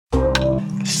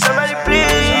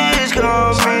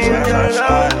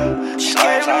slide. She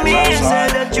came to me and said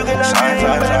that you cannot be in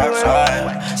your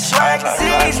bedroom. Swag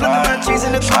disease, look at my cheeks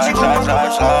in the Gucci gon'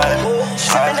 buckle up.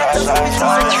 Sippin' that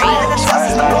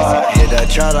Hit that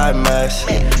trap like Max,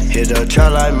 hit the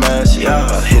trap like Max,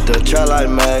 yeah. Hit the trap like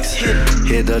Max,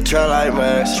 hit the trap like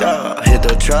Max, yeah. Hit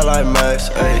the trap like Max,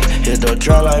 ayy. Hit the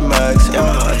trap like Max,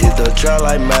 yeah. Hit the trap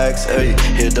like Max, ayy.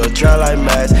 Hit the trap like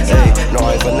Max, ayy. No,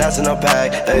 I ain't finessing a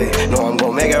pack, ayy. No, I'm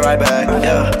gon' make it right back,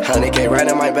 yeah. 100K right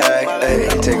in my bag,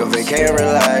 ayy. Take a vacation and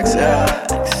relax, yeah.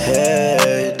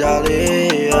 Hey,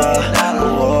 dolly, yeah.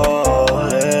 Whoa,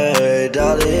 hey,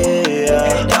 dolly,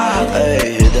 yeah.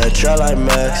 Hey, hit that trap like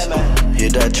Max.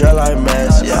 Hit that trap like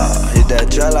Max, yeah. Hit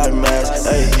that trap like Max,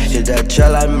 ayy. Hit that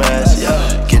trap like Max,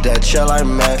 yeah. Get that trap like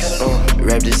Max,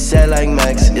 rap this set like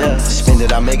Max, yeah. Spend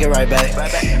it, I make it right back.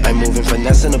 I'm moving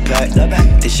finesse in the pack.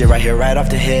 This shit right here, right off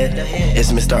the head.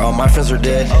 It's Mr. All my friends were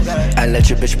dead. I let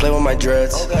your bitch play with my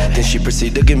dreads. Then she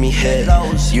proceed to give me head.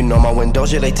 You know my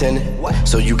windows, yeah, they tinted,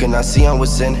 so you cannot see on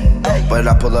what's in it. But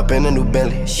I pull up in a new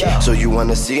Bentley, so you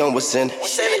wanna see on what's in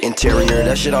it. Interior,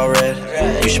 that shit all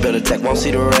red. You should better tech, won't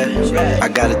see the red. I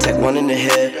got a tech one in the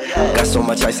head. Got so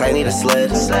much ice, I need a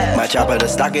sled. My chopper, the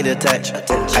stock it attached.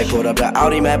 I pulled up the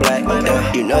Audi matte black.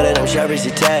 Yeah. You know that I'm Chevy's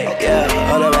tag.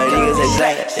 Yeah, all of my niggas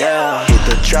exact. Yeah, hit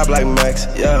the trap like Max.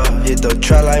 Yeah, hit the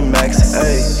trap like Max.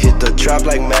 Ayy, hit the trap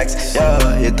like Max.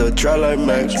 Yeah, hit the trap like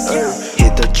Max. Ayy,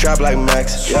 hit the trap like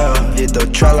Max. Yeah, hit the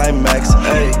trap like Max.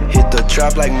 Ayy, hit the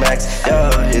trap like Max.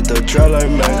 Yeah, hit the trap like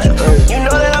Max. Ayy. You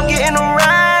know that I'm getting the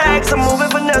racks. I'm moving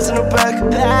finesse in the back.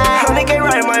 100K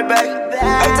right in my back.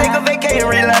 I take a vacation and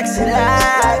relax.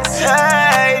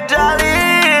 Hey, dolly,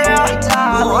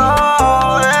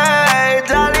 whoa, hey,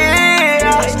 dolly,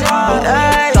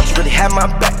 hey. Thought you really had my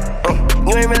back.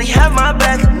 You ain't really have my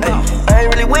back. I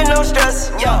ain't really with no stress.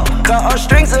 Got all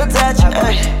strings attached.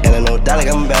 And I know dolly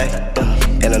I'm back.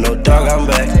 And I know dog I'm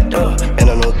back. And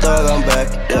I know thug I'm back.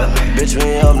 Bitch, we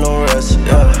ain't up no rest.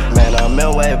 Man, I'm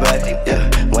in way back.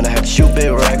 When I had to shoot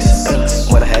big racks.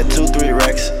 When I had 2-3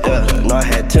 racks. No, I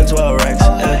had 10-12 racks.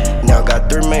 Now I got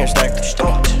 3 million stacked.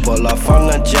 Pull off on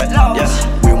the jet.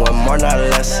 We want more, not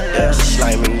less.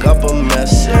 Sliming up a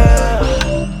mess.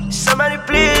 Somebody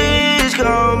please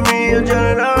call me a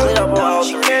janitor.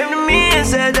 She came to me and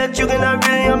said that you cannot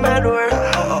be in your bedroom.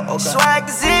 Swag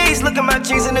disease, look at my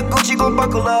jeans and the Gucci gon'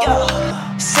 buckle up.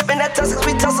 Sippin' that tuss cause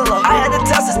we tussle up. I had to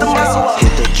tuss, it's the muscle up.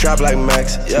 Hit the trap like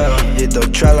Max, yeah. Hit the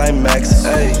trap like Max,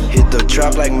 ayy. Hit the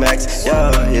trap like Max,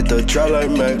 yeah. Hit the trap like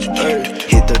Max, ayy.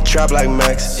 Hit the trap like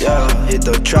Max, yeah. Hit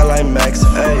the trap like Max,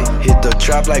 ayy. Hit the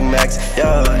trap like Max,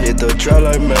 yeah. Hit the trap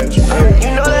like Max, ayy.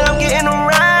 You know that I'm getting the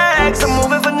racks. I'm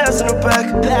moving finesse in the back.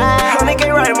 100K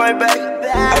right in my back.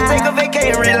 I take a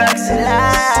vacation and relax.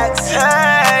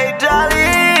 Hey, dolly.